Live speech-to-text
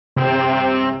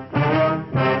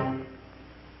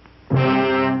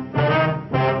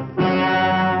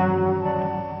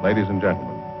Ladies and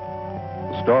gentlemen,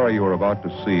 the story you are about to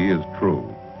see is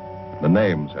true. The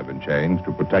names have been changed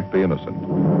to protect the innocent.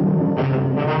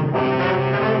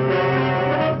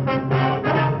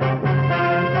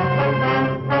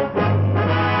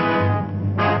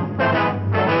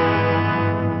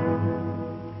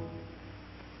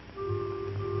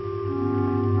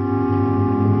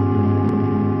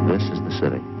 This is the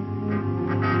city.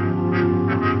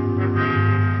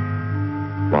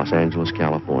 Los Angeles,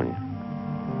 California.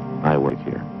 I work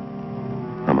here.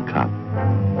 I'm a cop.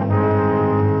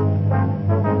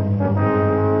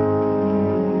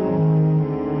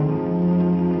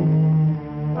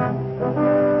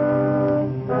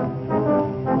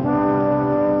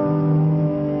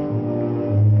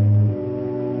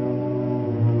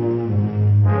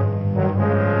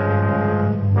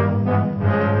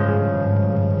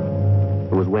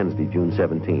 It was Wednesday, June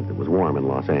 17th. It was warm in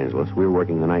Los Angeles. We were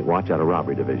working the night watch out of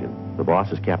robbery division. The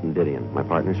boss is Captain Didion. My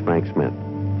partner's Frank Smith.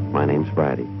 My name's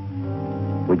Friday.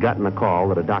 We'd gotten a call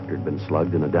that a doctor had been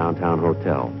slugged in a downtown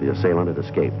hotel. The assailant had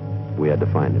escaped. We had to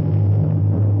find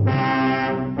him.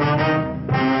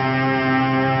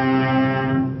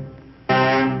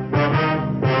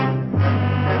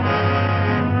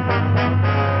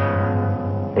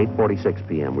 "8:46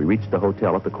 p.m. We reached the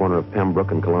hotel at the corner of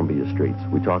Pembroke and Columbia Streets.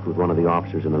 We talked with one of the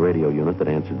officers in the radio unit that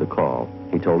answered the call.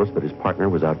 He told us that his partner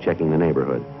was out checking the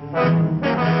neighborhood.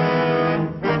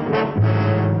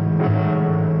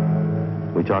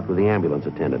 We talked with the ambulance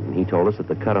attendant, and he told us that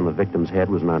the cut on the victim's head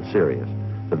was not serious.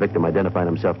 The victim identified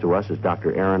himself to us as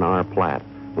Dr. Aaron R. Platt.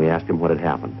 We asked him what had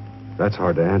happened. That's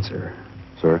hard to answer.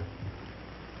 Sir?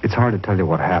 It's hard to tell you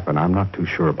what happened. I'm not too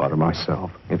sure about it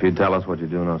myself. If you'd tell us what you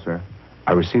do know, sir.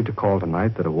 I received a call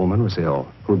tonight that a woman was ill.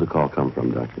 Who'd the call come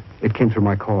from, Doctor? It came through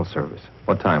my call service.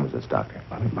 What time was this, Doctor?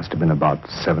 Well, it must have been about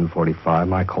 7:45.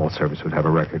 My call service would have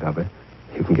a record of it.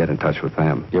 You can get in touch with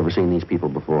them. You ever seen these people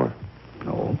before?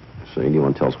 No. So you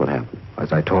want to tell us what happened?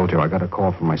 As I told you, I got a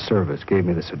call from my service, gave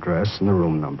me this address and the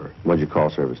room number. What'd your call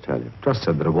service tell you? Just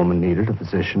said that a woman needed a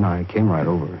physician. I came right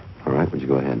over. All right, would you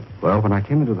go ahead? Well, when I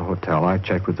came into the hotel, I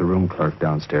checked with the room clerk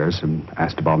downstairs and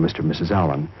asked about Mr. and Mrs.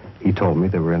 Allen. He told me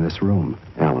they were in this room.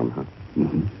 Allen, huh?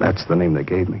 Mm-hmm. That's the name they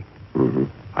gave me. Mm-hmm.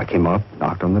 I came up,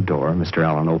 knocked on the door. Mr.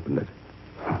 Allen opened it.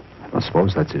 I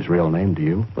suppose that's his real name to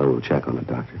you. Well, we'll check on it,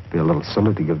 Doctor. Be a little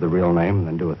silly to give the real name and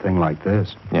then do a thing like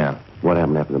this. Yeah. What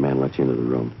happened after the man let you into the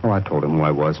room? Well, I told him who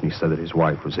I was, and he said that his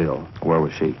wife was ill. Where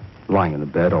was she? Lying in the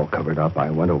bed, all covered up. I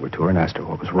went over to her and asked her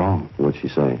what was wrong. What'd she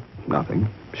say? Nothing.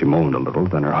 She moaned a little.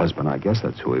 Then her husband, I guess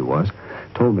that's who he was,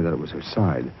 told me that it was her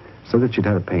side. Said that she'd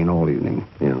had a pain all evening.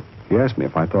 Yeah. He asked me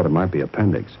if I thought it might be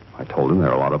appendix. I told him there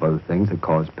are a lot of other things that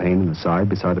cause pain in the side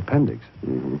beside appendix.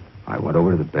 Mm-hmm. I went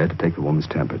over to the bed to take the woman's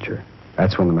temperature.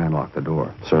 That's when the man locked the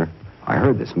door. Sir? I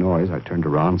heard this noise. I turned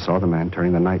around and saw the man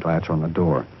turning the night latch on the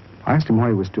door. I asked him why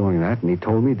he was doing that, and he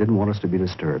told me he didn't want us to be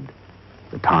disturbed.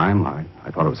 At the time, I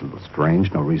thought it was a little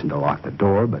strange, no reason to lock the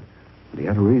door, but he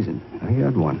had a reason. He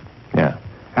had one. Yeah.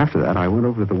 After that, I went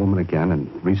over to the woman again and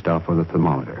reached out for the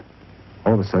thermometer.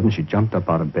 All of a sudden, she jumped up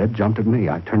out of bed, jumped at me.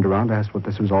 I turned around to ask what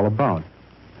this was all about.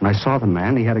 And I saw the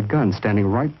man. He had a gun standing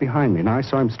right behind me. And I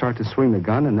saw him start to swing the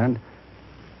gun, and then...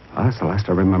 Well, that's the last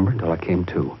I remember until I came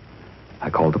to. I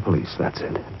called the police. That's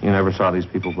it. You never saw these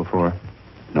people before?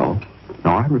 No.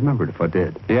 No, I remembered if I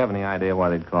did. Do you have any idea why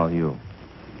they'd call you?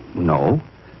 No.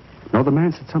 No, the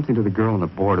man said something to the girl on the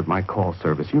board at my call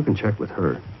service. You can check with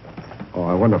her. Oh,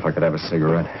 I wonder if I could have a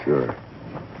cigarette. Sure.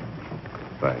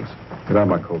 Thanks. Get out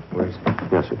my coat, please.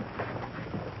 Yes, sir.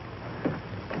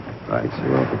 Thanks.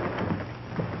 You're welcome.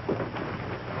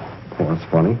 Oh, that's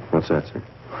funny. What's that, sir?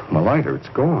 My lighter, it's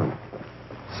gone.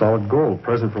 Solid gold.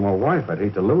 Present from my wife. I'd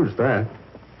hate to lose that.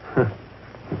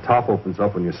 The top opens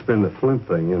up when you spin the flint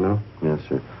thing, you know. Yes,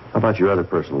 sir. How about your other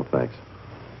personal effects?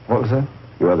 What was that?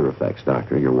 Your other effects,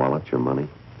 Doctor. Your wallet, your money.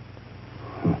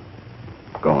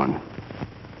 Gone.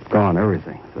 Gone,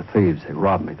 everything. The thieves, they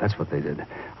robbed me. That's what they did.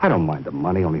 I don't mind the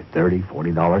money, only $30,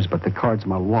 $40, but the cards in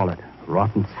my wallet.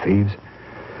 Rotten thieves.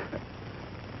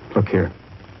 Look here.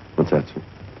 What's that, sir?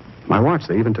 My watch.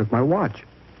 They even took my watch.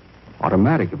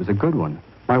 Automatic. It was a good one.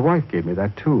 My wife gave me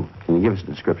that, too. Can you give us a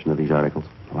description of these articles?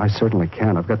 Well, I certainly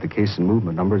can. I've got the case and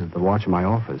movement numbers at the watch in my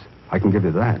office. I can give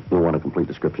you that. You'll want a complete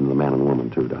description of the man and woman,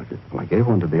 too, Doctor. Well, I gave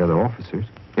one to the other officers.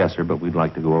 Yes, sir, but we'd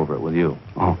like to go over it with you.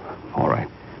 Oh, all right.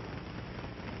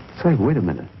 Say, wait a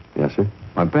minute. Yes, sir?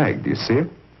 My bag, do you see it?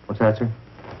 What's that, sir?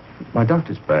 My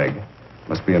doctor's bag.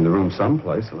 Must be in the room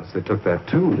someplace, unless they took that,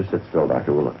 too. Just sit still,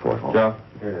 Doctor. We'll look for it. Joe,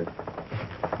 here it is.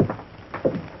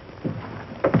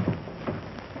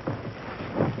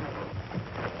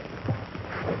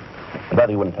 I thought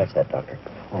he wouldn't touch that, Doctor.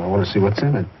 Well, I want to see what's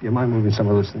in it. You mind moving some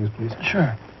of those things, please?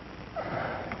 Sure.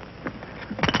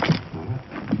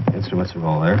 Instruments are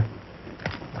all there.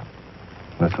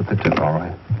 That's what they took, all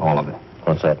right. All of it.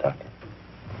 What's that, Doctor?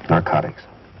 Narcotics.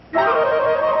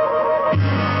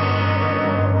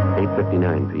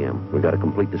 8:59 p.m. We got a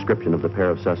complete description of the pair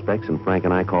of suspects, and Frank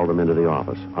and I called them into the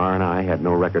office. R&I had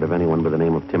no record of anyone by the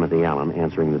name of Timothy Allen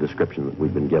answering the description that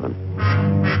we'd been given.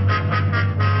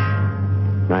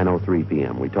 9:03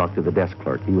 p.m. We talked to the desk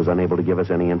clerk. He was unable to give us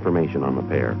any information on the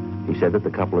pair. He said that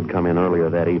the couple had come in earlier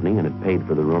that evening and had paid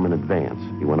for the room in advance.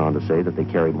 He went on to say that they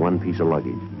carried one piece of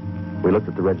luggage. We looked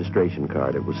at the registration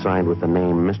card. It was signed with the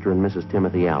name Mr. and Mrs.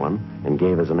 Timothy Allen and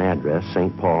gave as an address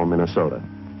St. Paul, Minnesota.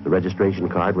 The registration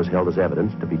card was held as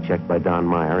evidence to be checked by Don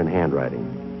Meyer in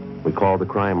handwriting. We called the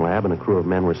crime lab, and a crew of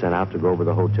men were sent out to go over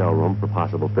the hotel room for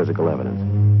possible physical evidence.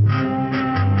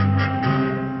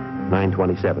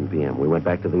 9:27 p.m. We went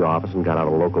back to the office and got out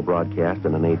a local broadcast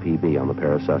and an APB on the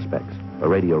pair of suspects. A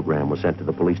radiogram was sent to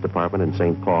the police department in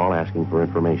St. Paul asking for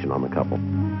information on the couple.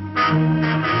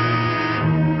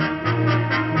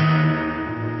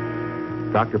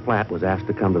 Dr. Platt was asked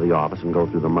to come to the office and go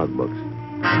through the mug books.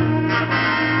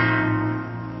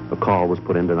 A call was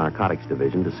put into Narcotics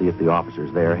Division to see if the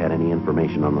officers there had any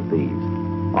information on the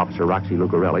thieves. Officer Roxy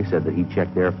Lucarelli said that he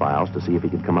checked their files to see if he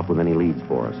could come up with any leads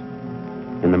for us.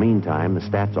 In the meantime, the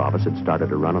stats office had started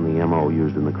to run on the M.O.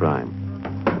 used in the crime.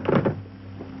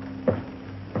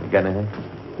 You got anything?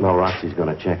 No, Roxy's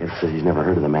going to check it. Says he's never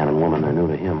heard of the man and woman. They're new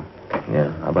to him.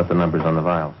 Yeah. How about the numbers on the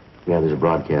vials? Yeah, there's a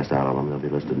broadcast out on them. They'll be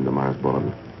listed in tomorrow's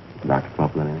bulletin. Dr.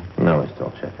 Plump, anything? No, he's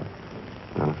still checking.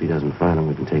 Well, if he doesn't find them,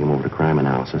 we can take him over to crime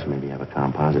analysis. Maybe have a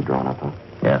composite drawn up, huh?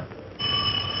 Yeah.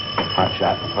 Hot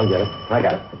shot. I'll get it. I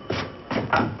got it.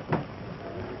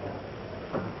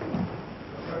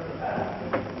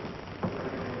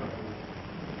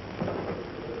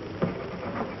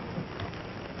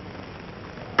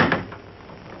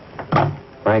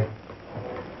 Frank?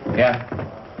 Yeah?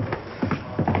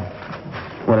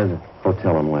 What is it?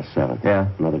 Hotel on West 7th. Yeah?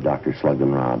 Another doctor slugged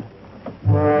and robbed.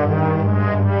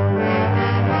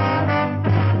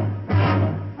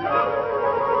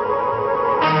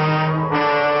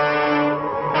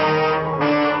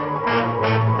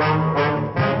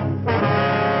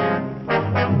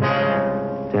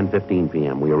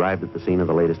 p.m. We arrived at the scene of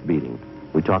the latest beating.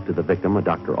 We talked to the victim, a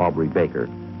Dr. Aubrey Baker.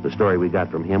 The story we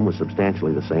got from him was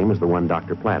substantially the same as the one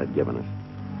Dr. Platt had given us.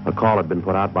 A call had been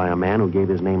put out by a man who gave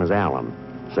his name as Allen,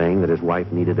 saying that his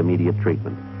wife needed immediate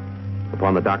treatment.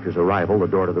 Upon the doctor's arrival, the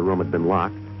door to the room had been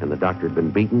locked, and the doctor had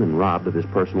been beaten and robbed of his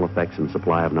personal effects and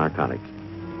supply of narcotics.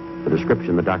 The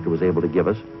description the doctor was able to give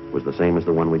us was the same as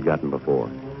the one we'd gotten before.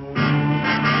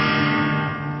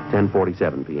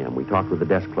 10:47 p.m. We talked with the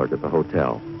desk clerk at the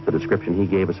hotel. The description he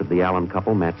gave us of the Allen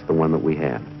couple matched the one that we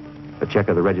had. A check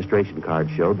of the registration card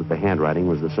showed that the handwriting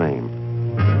was the same.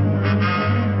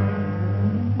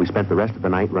 We spent the rest of the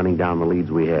night running down the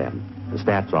leads we had. The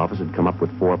stats office had come up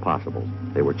with 4 possibles.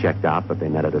 They were checked out, but they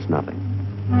netted us nothing.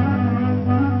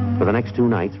 For the next 2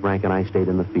 nights, Frank and I stayed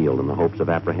in the field in the hopes of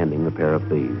apprehending the pair of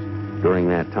thieves. During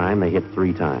that time, they hit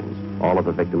 3 times. All of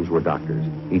the victims were doctors.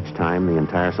 Each time, the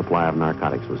entire supply of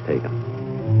narcotics was taken.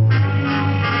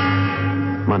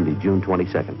 Monday, June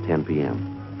 22nd, 10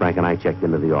 p.m. Frank and I checked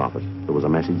into the office. There was a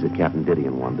message that Captain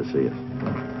Didion wanted to see us.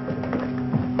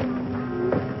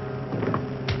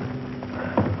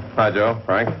 Hi, Joe.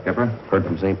 Frank? Skipper, heard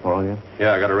from St. Paul yet?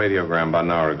 Yeah, I got a radiogram about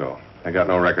an hour ago. I got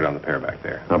no record on the pair back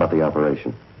there. How about the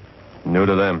operation? New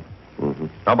to them. Mm-hmm.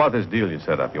 How about this deal you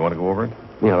set up? You want to go over it?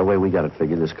 Yeah, the way we got it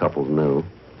figured, this couple's new.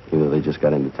 Either they just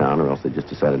got into town or else they just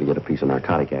decided to get a piece of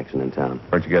narcotic action in town.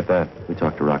 Where'd you get that? We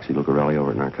talked to Roxy Lucarelli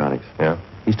over at Narcotics. Yeah?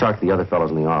 He's talked to the other fellows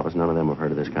in the office. None of them have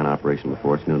heard of this kind of operation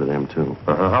before. It's new to them, too.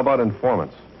 How about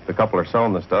informants? If the couple are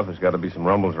selling the stuff, there's got to be some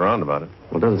rumbles around about it.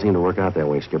 Well, it doesn't seem to work out that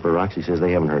way, Skipper. Roxy says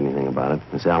they haven't heard anything about it.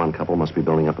 This Allen couple must be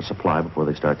building up a supply before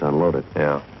they start to unload it.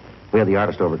 Yeah. We had the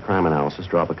artist over at Crime Analysis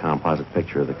draw up a composite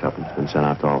picture of the couple. It's been sent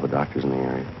out to all the doctors in the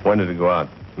area. When did it go out?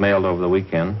 Mailed over the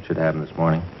weekend. Should have them this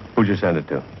morning. Who'd you send it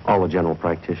to? All the general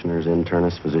practitioners,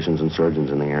 internists, physicians, and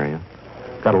surgeons in the area.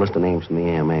 Got a list of names from the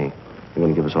AMA. They're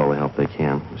going to give us all the help they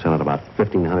can. We sent out about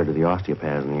 1,500 to the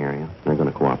osteopaths in the area. They're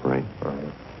going to cooperate.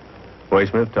 Way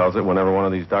Smith tells it whenever one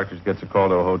of these doctors gets a call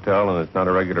to a hotel and it's not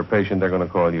a regular patient, they're going to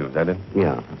call you. Is that it?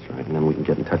 Yeah, that's right. And then we can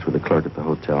get in touch with the clerk at the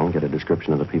hotel and get a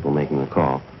description of the people making the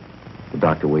call. The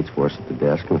doctor waits for us at the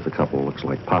desk, and if the couple looks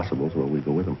like possibles, well, we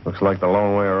go with them. Looks like the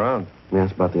long way around. Yeah,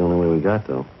 that's about the only way we got,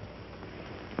 though.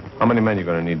 How many men are you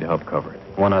going to need to help cover it?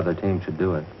 One other team should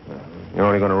do it. You're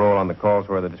only going to roll on the calls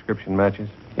where the description matches?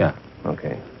 Yeah.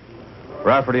 Okay.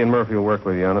 Rafferty and Murphy will work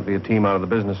with you on it. Be a team out of the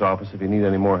business office if you need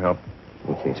any more help.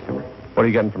 Okay, Skipper. What are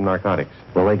you getting from narcotics?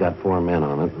 Well, they got 4 men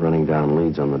on it, running down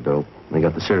leads on the dope. They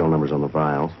got the serial numbers on the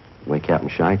vials. The way Captain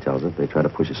Shy tells it, they try to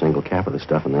push a single cap of this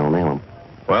stuff and they'll nail them.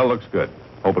 Well, looks good.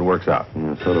 Hope it works out.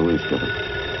 Yeah, so do we, Skipper.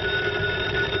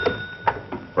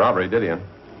 Robbery, did you?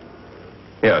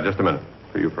 Yeah, just a minute.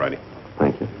 For you, Friday.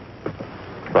 Thank you.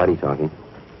 Friday talking.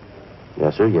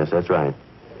 Yes, sir. Yes, that's right.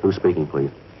 Who's speaking,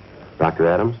 please? Dr.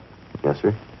 Adams? Yes,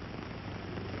 sir.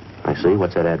 I see.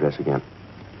 What's that address again?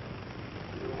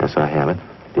 Yes, I have it.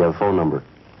 Do you have a phone number?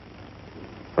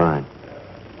 Fine.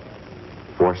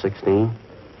 416?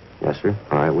 Yes, sir.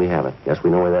 All right, we have it. Yes, we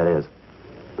know where that is.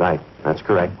 Right. That's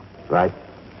correct. Right.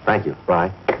 Thank you.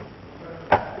 Bye.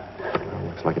 Well,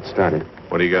 looks like it started.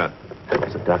 What do you got?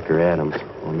 It's a Dr. Adams.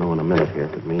 We'll know in a minute here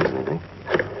if it means anything.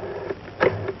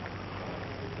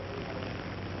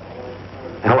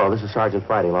 Hello, this is Sergeant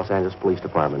Friday, Los Angeles Police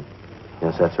Department.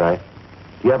 Yes, that's right.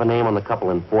 Do you have a name on the couple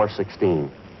in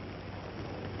 416?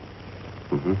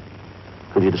 Mm-hmm.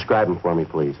 Could you describe them for me,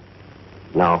 please?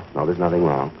 No, there's nothing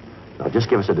wrong. No, just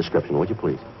give us a description, would you,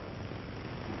 please?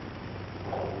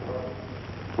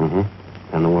 Mm-hmm.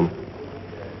 And the woman?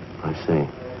 I see.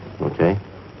 Okay.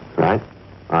 Right.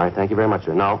 All right, thank you very much,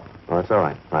 sir. No, that's all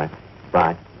right. Right.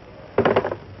 Bye.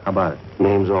 How about it?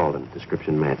 Name's Alden.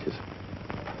 Description matches.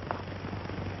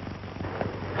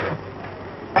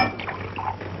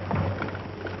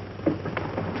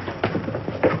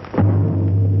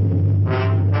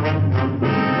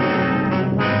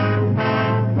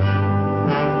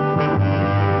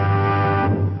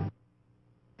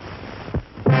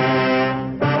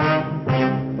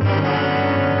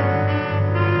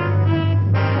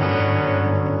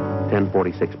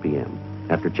 p.m.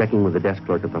 After checking with the desk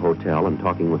clerk at the hotel and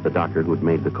talking with the doctor who had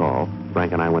made the call,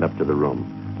 Frank and I went up to the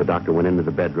room. The doctor went into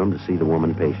the bedroom to see the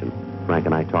woman patient. Frank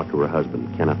and I talked to her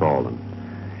husband, Kenneth Alden.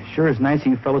 Sure is nice of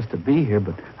you fellas to be here,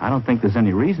 but I don't think there's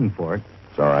any reason for it.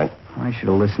 It's all right. I should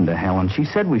have listened to Helen. She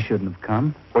said we shouldn't have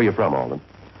come. Where are you from, Alden?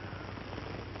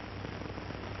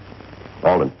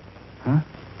 Alden? Huh?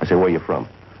 I said, where are you from?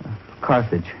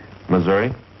 Carthage.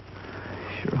 Missouri?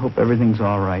 Sure hope everything's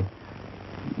all right.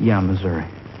 Yeah, Missouri.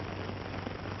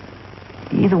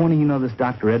 Either one of you know this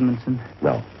Dr. Edmondson?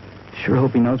 No. Sure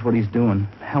hope he knows what he's doing.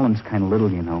 Helen's kind of little,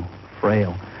 you know.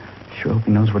 Frail. Sure hope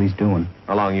he knows what he's doing.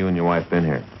 How long you and your wife been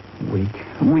here?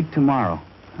 A week tomorrow.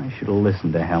 I should have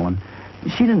listened to Helen.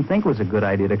 She didn't think it was a good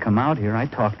idea to come out here. I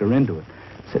talked her into it.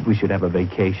 Said we should have a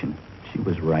vacation. She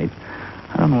was right.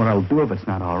 I don't know what I'll do if it's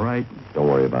not all right. Don't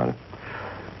worry about it.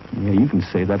 Yeah, you can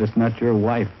say that. It's not your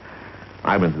wife.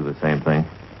 I've been through the same thing.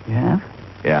 Yeah?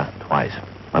 Yeah, twice.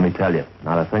 Let me tell you,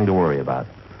 not a thing to worry about.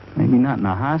 Maybe not in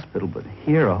a hospital, but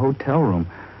here, a hotel room.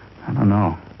 I don't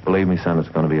know. Believe me, son, it's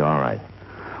going to be all right.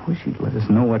 I wish he'd let us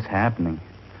know what's happening.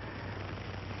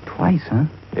 Twice, huh?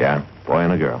 Yeah, boy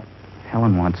and a girl.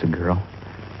 Helen wants a girl.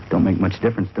 Don't make much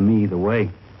difference to me either way.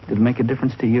 Did it make a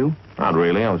difference to you? Not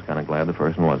really. I was kind of glad the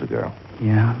first one was a girl.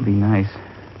 Yeah, it'd be nice.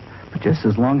 But just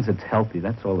as long as it's healthy,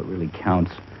 that's all that really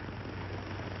counts.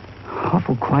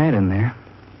 Awful quiet in there.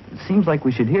 It seems like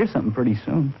we should hear something pretty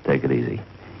soon. Take it easy.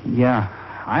 Yeah,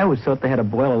 I always thought they had to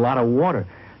boil a lot of water.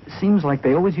 It seems like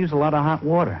they always use a lot of hot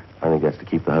water. I think that's to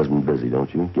keep the husband busy,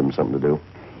 don't you? Give him something to do.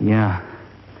 Yeah.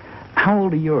 How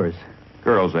old are yours?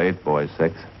 Girls 8, boys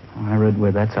 6. Oh, I read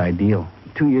where that's ideal.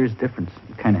 2 years difference.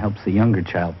 It kind of helps the younger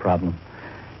child problem.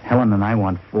 Helen and I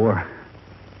want 4.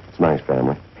 It's a nice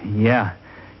family. Yeah.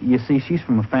 You see, she's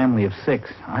from a family of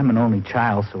 6. I'm an only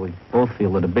child, so we both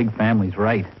feel that a big family's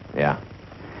right. Yeah.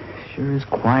 Sure is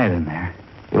quiet in there.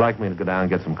 You like me to go down and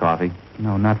get some coffee?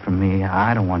 No, not for me.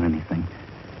 I don't want anything.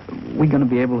 We going to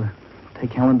be able to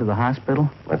take Helen to the hospital?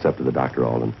 That's up to the doctor,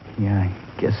 Alden. Yeah,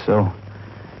 I guess so.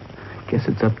 Guess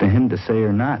it's up to him to say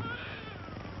or not.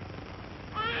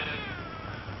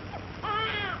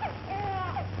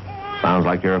 Sounds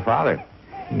like you're a father.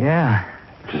 Yeah.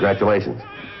 Congratulations.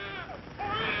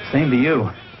 Same to you.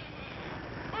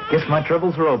 Guess my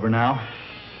troubles are over now.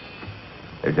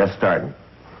 They're just starting.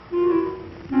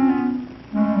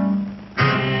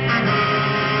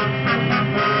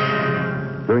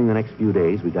 During the next few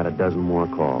days, we got a dozen more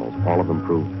calls. All of them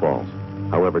proved false.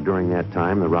 However, during that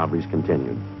time, the robberies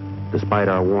continued. Despite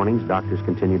our warnings, doctors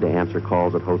continued to answer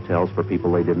calls at hotels for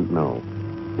people they didn't know.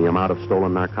 The amount of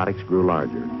stolen narcotics grew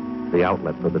larger. The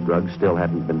outlet for the drugs still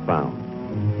hadn't been found.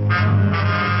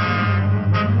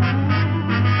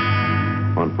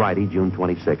 On Friday, June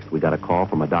 26th, we got a call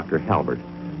from a Dr. Halbert.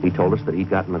 He told us that he'd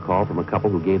gotten a call from a couple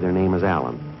who gave their name as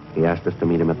Allen. He asked us to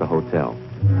meet him at the hotel.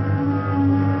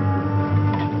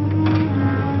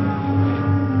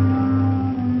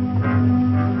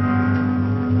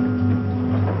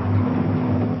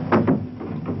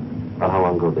 How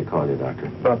long ago when did they call you, Doctor?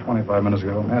 About 25 minutes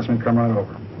ago. Asked me to come right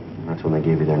over. That's when they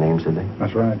gave you their names, did they?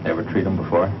 That's right. Ever treat them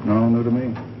before? No, new to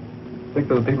me. Think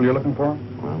they're the people you're looking for?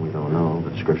 Well, we don't know.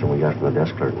 The description we got from the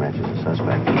desk clerk matches the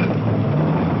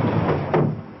suspect.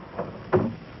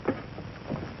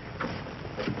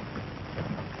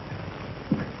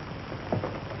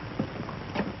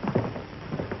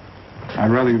 I'd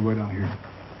rather you wait out here.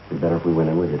 It'd be better if we went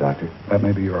in with you, Doctor. That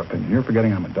may be your opinion. You're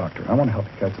forgetting I'm a doctor. I want to help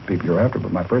you catch the people you're after,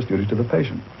 but my first duty is to the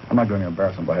patient. I'm not going to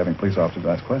embarrass them by having police officers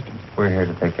ask questions. We're here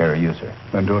to take care of you, sir.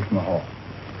 Then do it from the hall.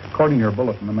 According to your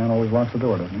bulletin, the man always locks the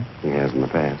door, doesn't he? He has in the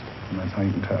past. And that's how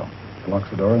you can tell. He locks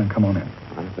the door, then come on in.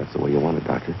 Well, if that's the way you want it,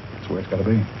 Doctor. That's the way it's got to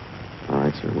be. All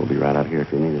right, sir. We'll be right out here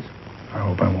if you need us. I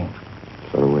hope I won't.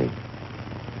 So do we.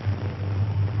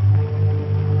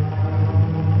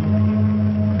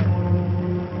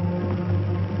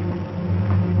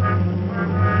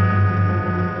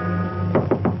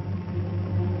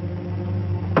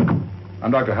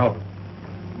 I'm Dr. Halpert.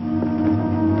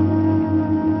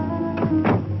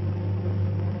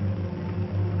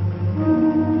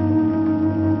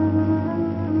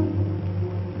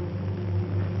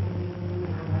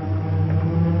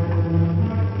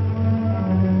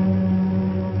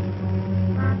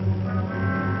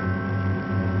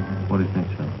 What do you think,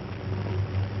 sir?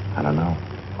 I don't know.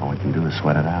 All we can do is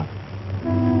sweat it out.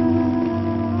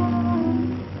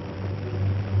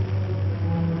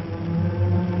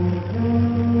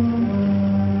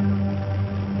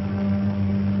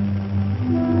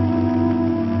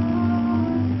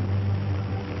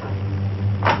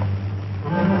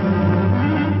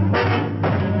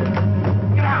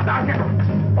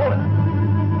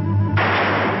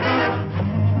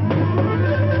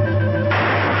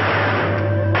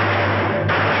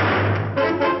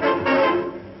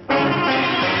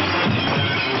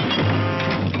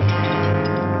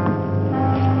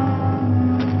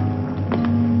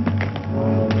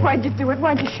 Why'd you do it?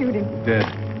 Why'd you shoot him? Dead.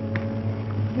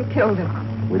 You killed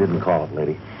him. We didn't call it,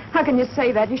 lady. How can you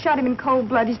say that? You shot him in cold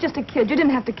blood. He's just a kid. You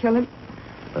didn't have to kill him.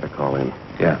 Better call in.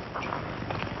 Yeah.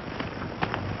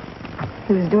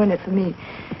 He was doing it for me.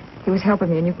 He was helping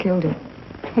me, and you killed him.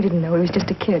 He didn't know. He was just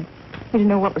a kid. He didn't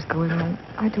know what was going on.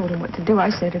 I told him what to do. I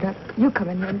set it up. You come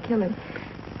in here and kill him.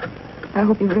 I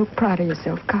hope you're real proud of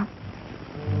yourself, cop.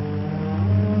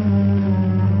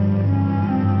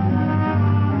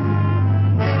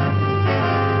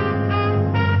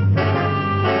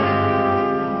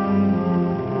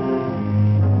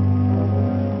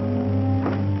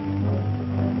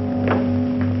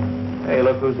 Hey,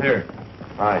 look who's here.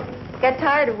 Hi. Got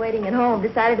tired of waiting at home.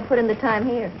 Decided to put in the time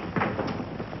here.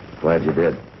 Glad you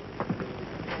did.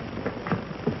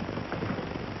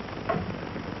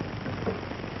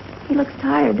 He looks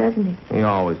tired, doesn't he? He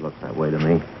always looks that way to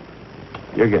me.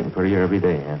 You're getting prettier every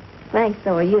day, Ann. Thanks,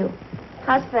 so are you.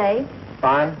 How's Faye?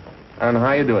 Fine. I don't know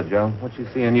how you do it, Joe. What's she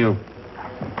seeing you?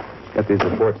 Get these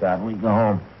reports out and we can go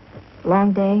home.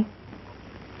 Long day?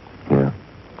 Yeah,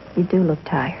 You do look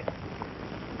tired.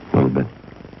 a little bit.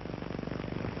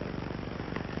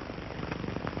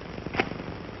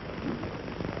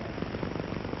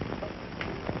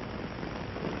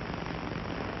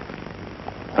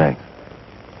 Thanks.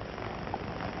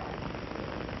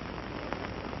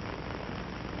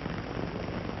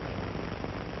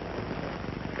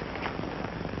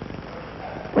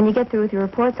 When you get through with your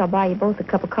reports, I'll buy you both a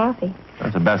cup of coffee.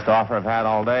 That's the best offer I've had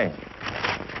all day.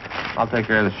 I'll take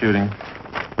care of the shooting.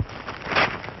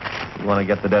 You want to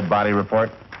get the dead body report?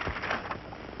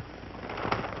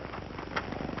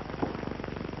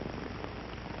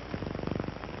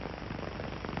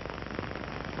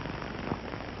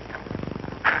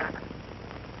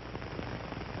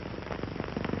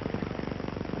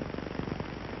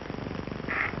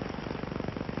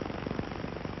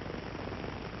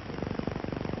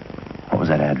 What was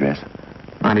that address?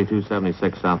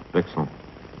 9276 South Bixel.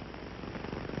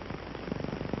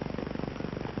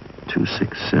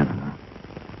 267.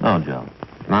 No, Joe.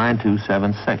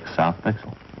 9276 South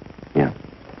Bixel. Yeah.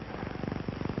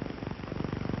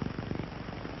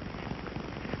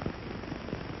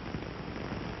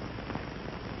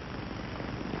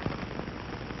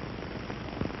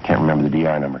 Can't remember the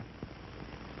DR number.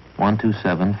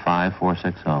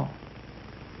 1275460.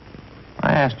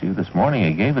 I asked you this morning.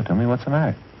 You gave it to me. What's the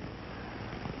matter?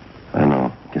 I don't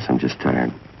know. Guess I'm just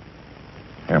tired.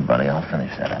 Here, buddy. I'll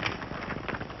finish that up.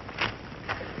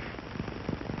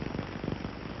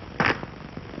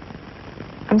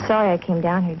 I'm sorry I came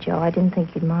down here, Joe. I didn't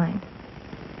think you'd mind.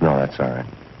 No, that's all right.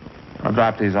 I'll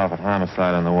drop these off at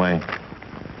homicide on the way.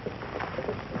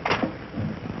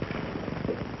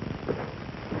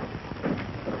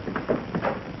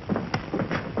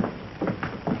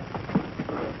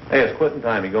 Hey, it's quitting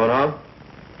time. You going home?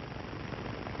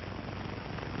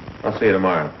 I'll see you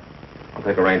tomorrow. I'll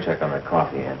take a rain check on that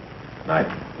coffee, Ann.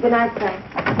 Night. Good night, Frank.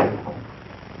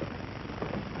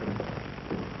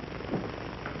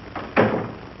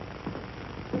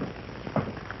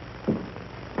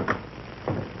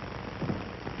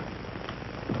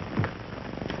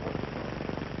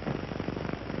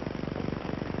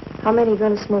 How many are you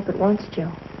going to smoke at once,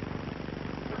 Joe?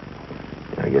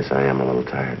 I guess I am a little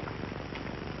tired.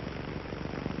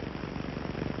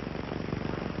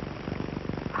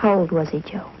 How old was he,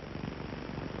 Joe?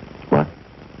 What?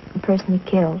 The person he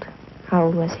killed. How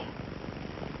old was he?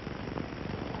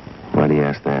 Why do you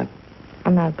ask that?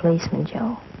 I'm not a policeman,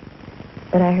 Joe.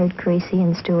 But I heard Creasy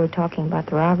and Stewart talking about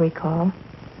the robbery call.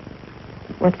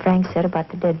 What Frank said about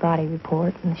the dead body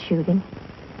report and the shooting.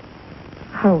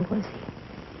 How old was he?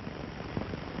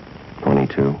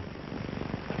 22.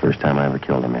 First time I ever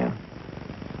killed a man.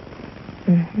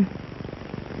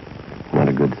 Mm-hmm. Not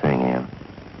a good thing, Ann.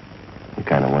 You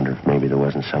kind of wonder if maybe there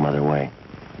wasn't some other way.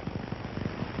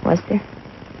 Was there?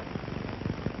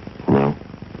 No.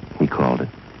 He called it.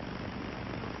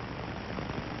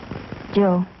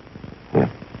 Joe. Yeah.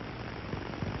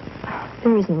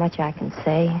 There isn't much I can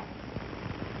say.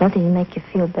 Nothing to make you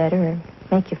feel better or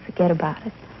make you forget about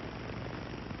it.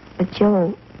 But,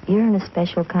 Joe, you're in a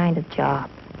special kind of job.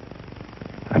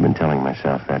 I've been telling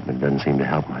myself that, but it doesn't seem to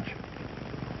help much.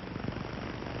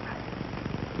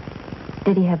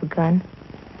 Did he have a gun?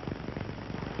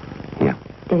 Yeah.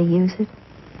 Did he use it?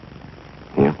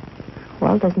 Yeah.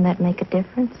 Well, doesn't that make a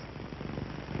difference?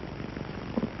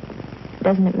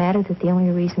 Doesn't it matter that the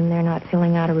only reason they're not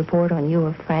filling out a report on you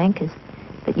or Frank is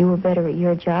that you were better at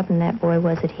your job than that boy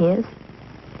was at his?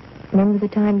 Remember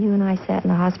the time you and I sat in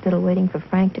the hospital waiting for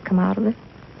Frank to come out of it?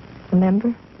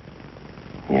 Remember?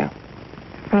 Yeah.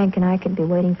 Frank and I could be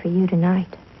waiting for you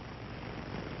tonight.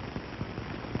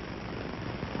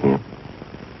 Yeah.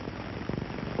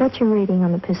 What's your rating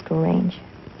on the pistol range?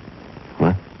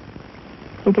 What?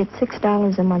 You get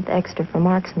 $6 a month extra for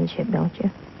marksmanship, don't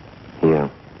you? Yeah.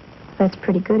 That's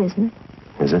pretty good, isn't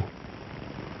it? Is it?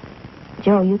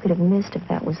 Joe, you could have missed if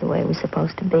that was the way it was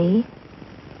supposed to be.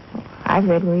 I've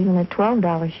read where even a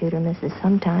 $12 shooter misses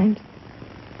sometimes.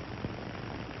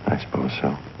 I suppose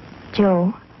so.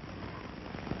 Joe,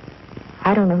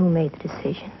 I don't know who made the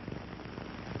decision,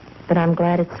 but I'm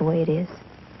glad it's the way it is.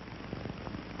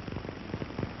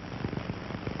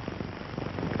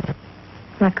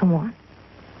 Now, come on.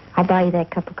 I'll buy you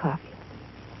that cup of coffee.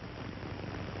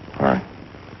 All right.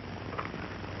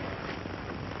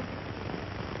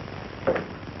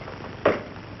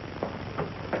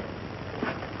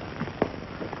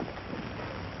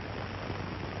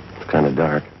 It's kind of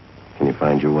dark. Can you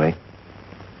find your way?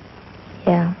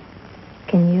 Yeah.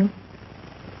 Can you?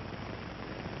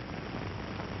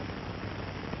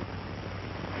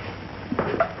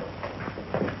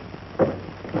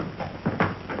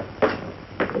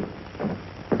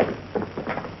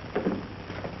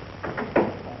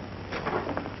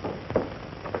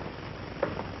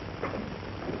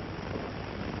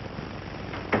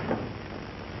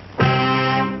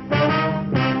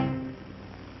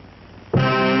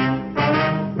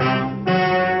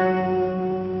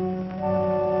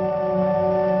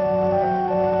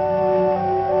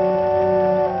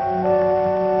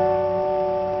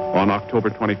 On October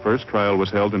 21st, trial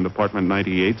was held in Department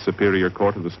 98, Superior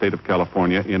Court of the State of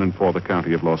California, in and for the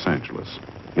County of Los Angeles.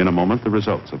 In a moment, the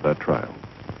results of that trial.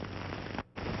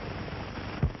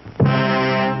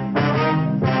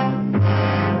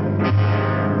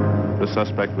 The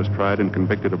suspect was tried and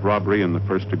convicted of robbery in the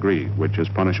first degree, which is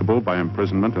punishable by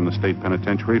imprisonment in the state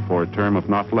penitentiary for a term of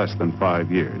not less than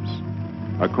 5 years.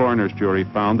 A coroner's jury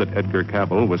found that Edgar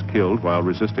Cabell was killed while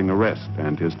resisting arrest,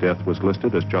 and his death was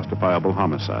listed as justifiable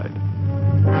homicide.